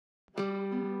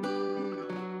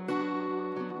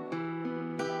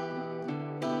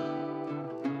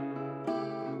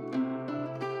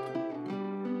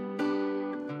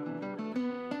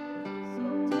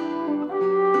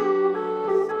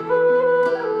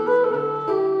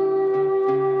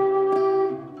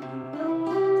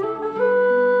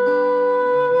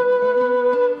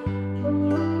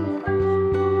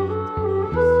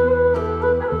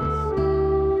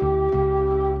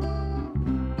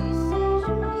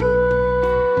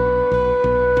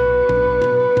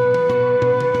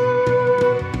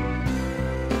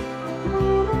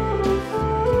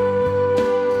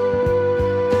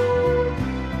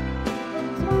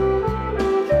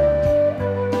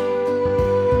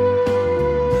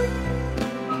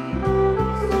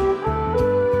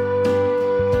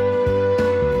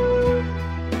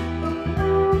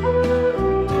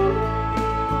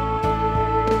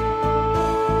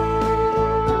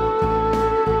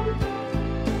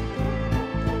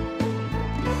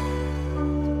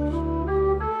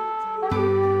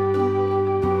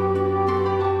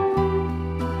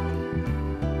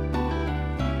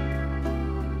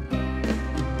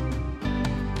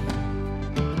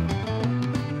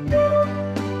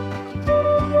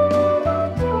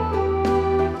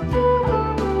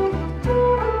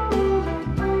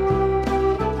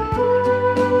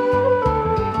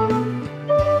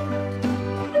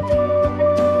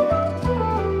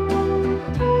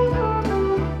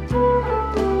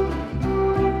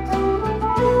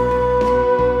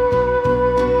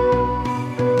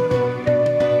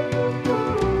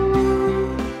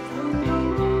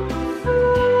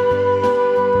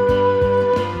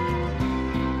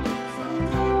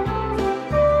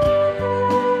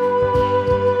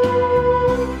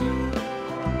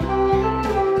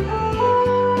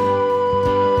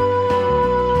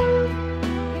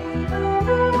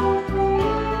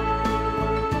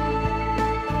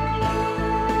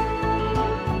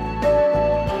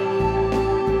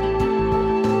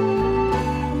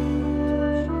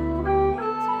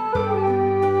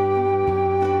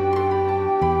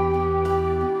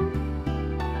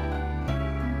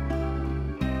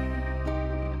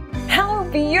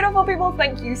Beautiful people,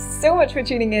 thank you so much for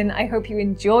tuning in. I hope you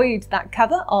enjoyed that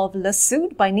cover of Le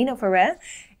Soude by Nino Ferrer.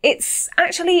 It's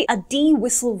actually a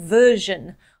de-whistle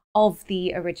version of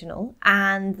the original,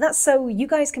 and that's so you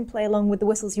guys can play along with the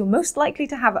whistles you're most likely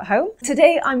to have at home.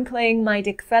 Today I'm playing my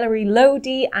deQuelery low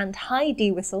D and high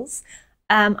D whistles.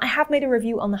 I have made a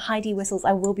review on the high D whistles.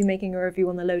 I will be making a review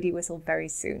on the low D whistle very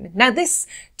soon. Now, this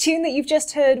tune that you've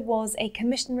just heard was a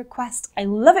commission request. I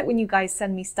love it when you guys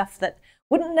send me stuff that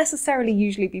wouldn't necessarily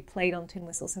usually be played on tin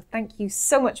whistle, so thank you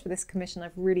so much for this commission.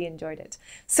 I've really enjoyed it.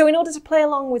 So in order to play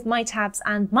along with my tabs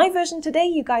and my version today,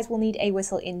 you guys will need a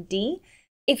whistle in D.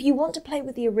 If you want to play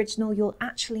with the original, you'll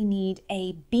actually need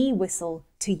a B whistle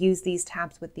to use these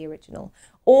tabs with the original.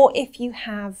 Or if you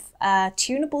have a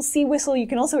tunable C whistle, you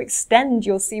can also extend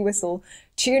your C whistle,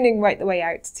 tuning right the way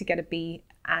out to get a B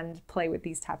and play with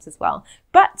these tabs as well.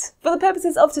 But for the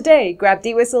purposes of today, grab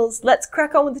D whistles, let's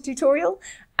crack on with the tutorial,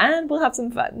 and we'll have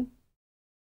some fun.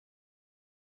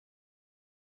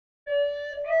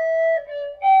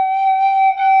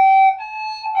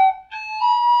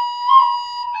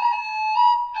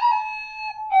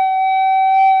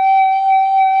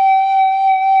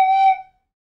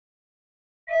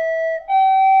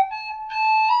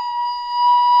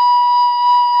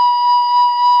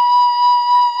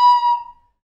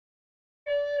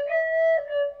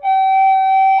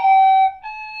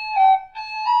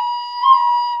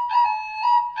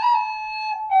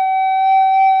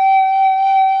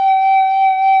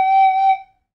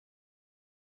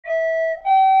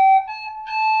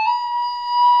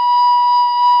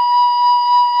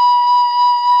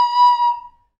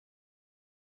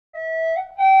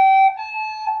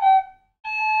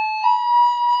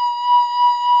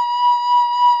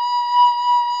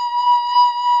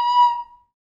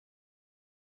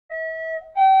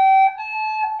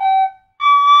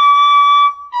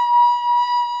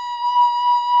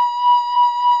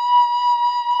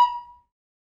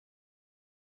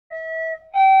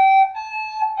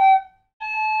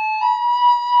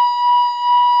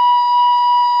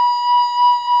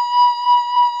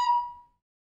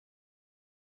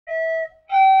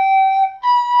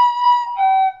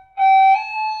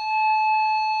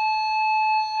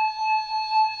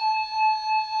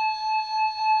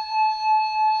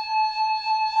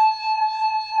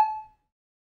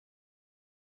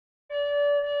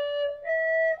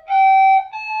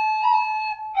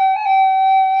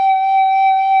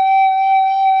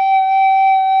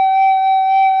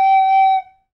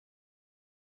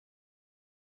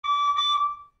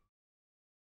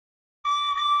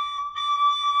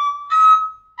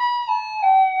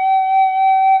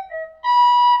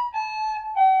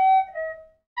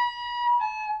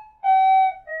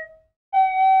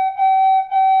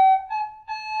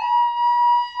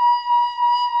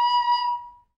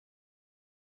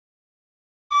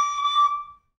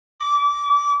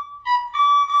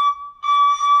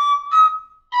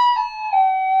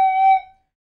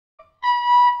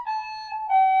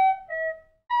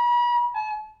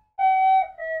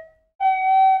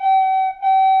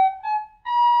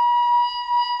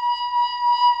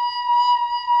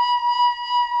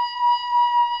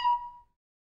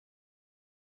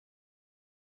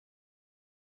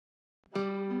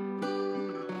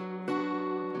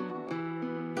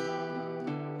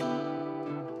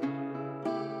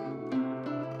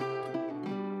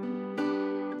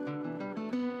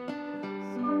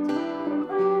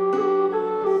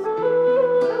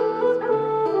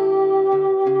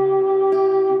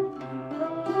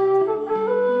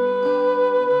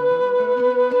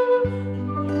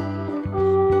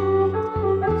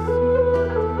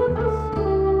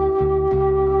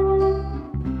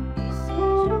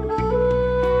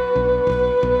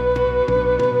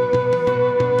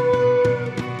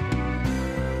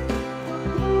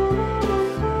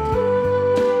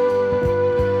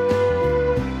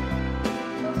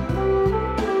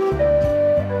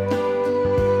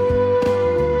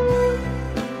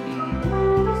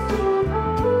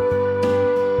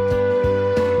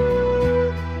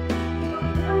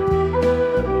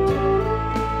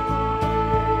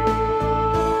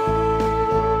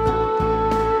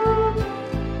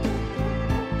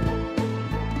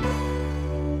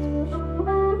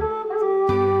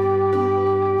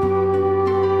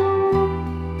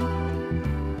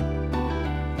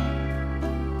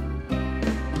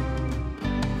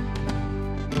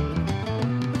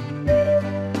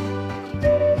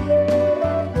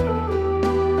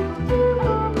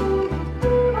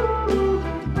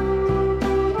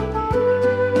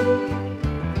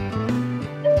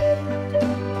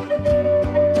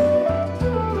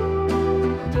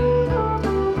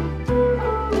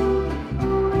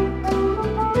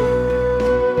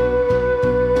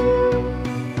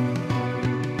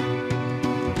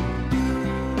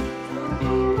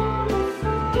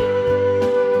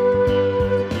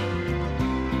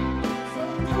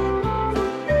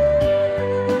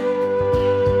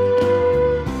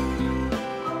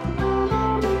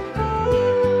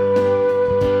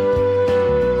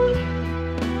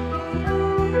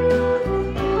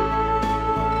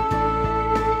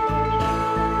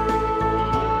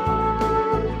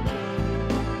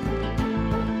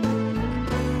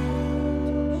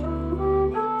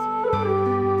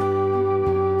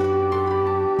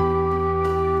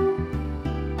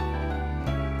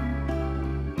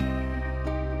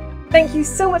 Thank you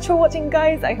so much for watching,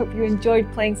 guys. I hope you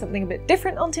enjoyed playing something a bit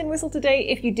different on Tin Whistle today.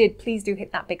 If you did, please do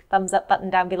hit that big thumbs up button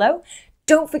down below.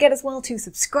 Don't forget as well to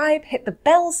subscribe, hit the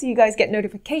bell so you guys get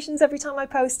notifications every time I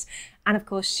post, and of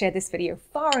course share this video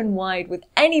far and wide with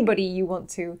anybody you want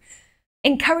to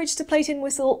encourage to play Tin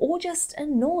Whistle or just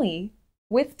annoy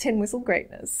with Tin Whistle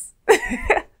greatness.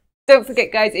 Don't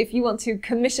forget, guys, if you want to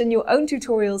commission your own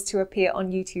tutorials to appear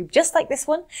on YouTube just like this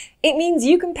one, it means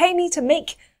you can pay me to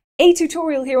make a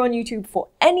tutorial here on YouTube for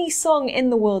any song in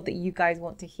the world that you guys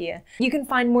want to hear. You can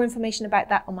find more information about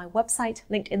that on my website,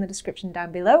 linked in the description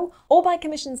down below, or buy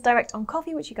commissions direct on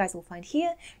Ko-fi, which you guys will find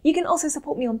here. You can also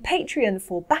support me on Patreon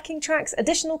for backing tracks,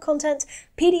 additional content,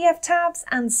 PDF tabs,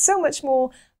 and so much more.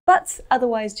 But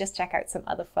otherwise, just check out some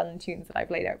other fun tunes that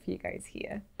I've laid out for you guys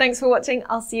here. Thanks for watching.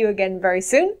 I'll see you again very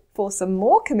soon for some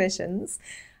more commissions.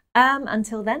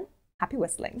 Until then, happy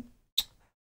whistling.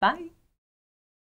 Bye.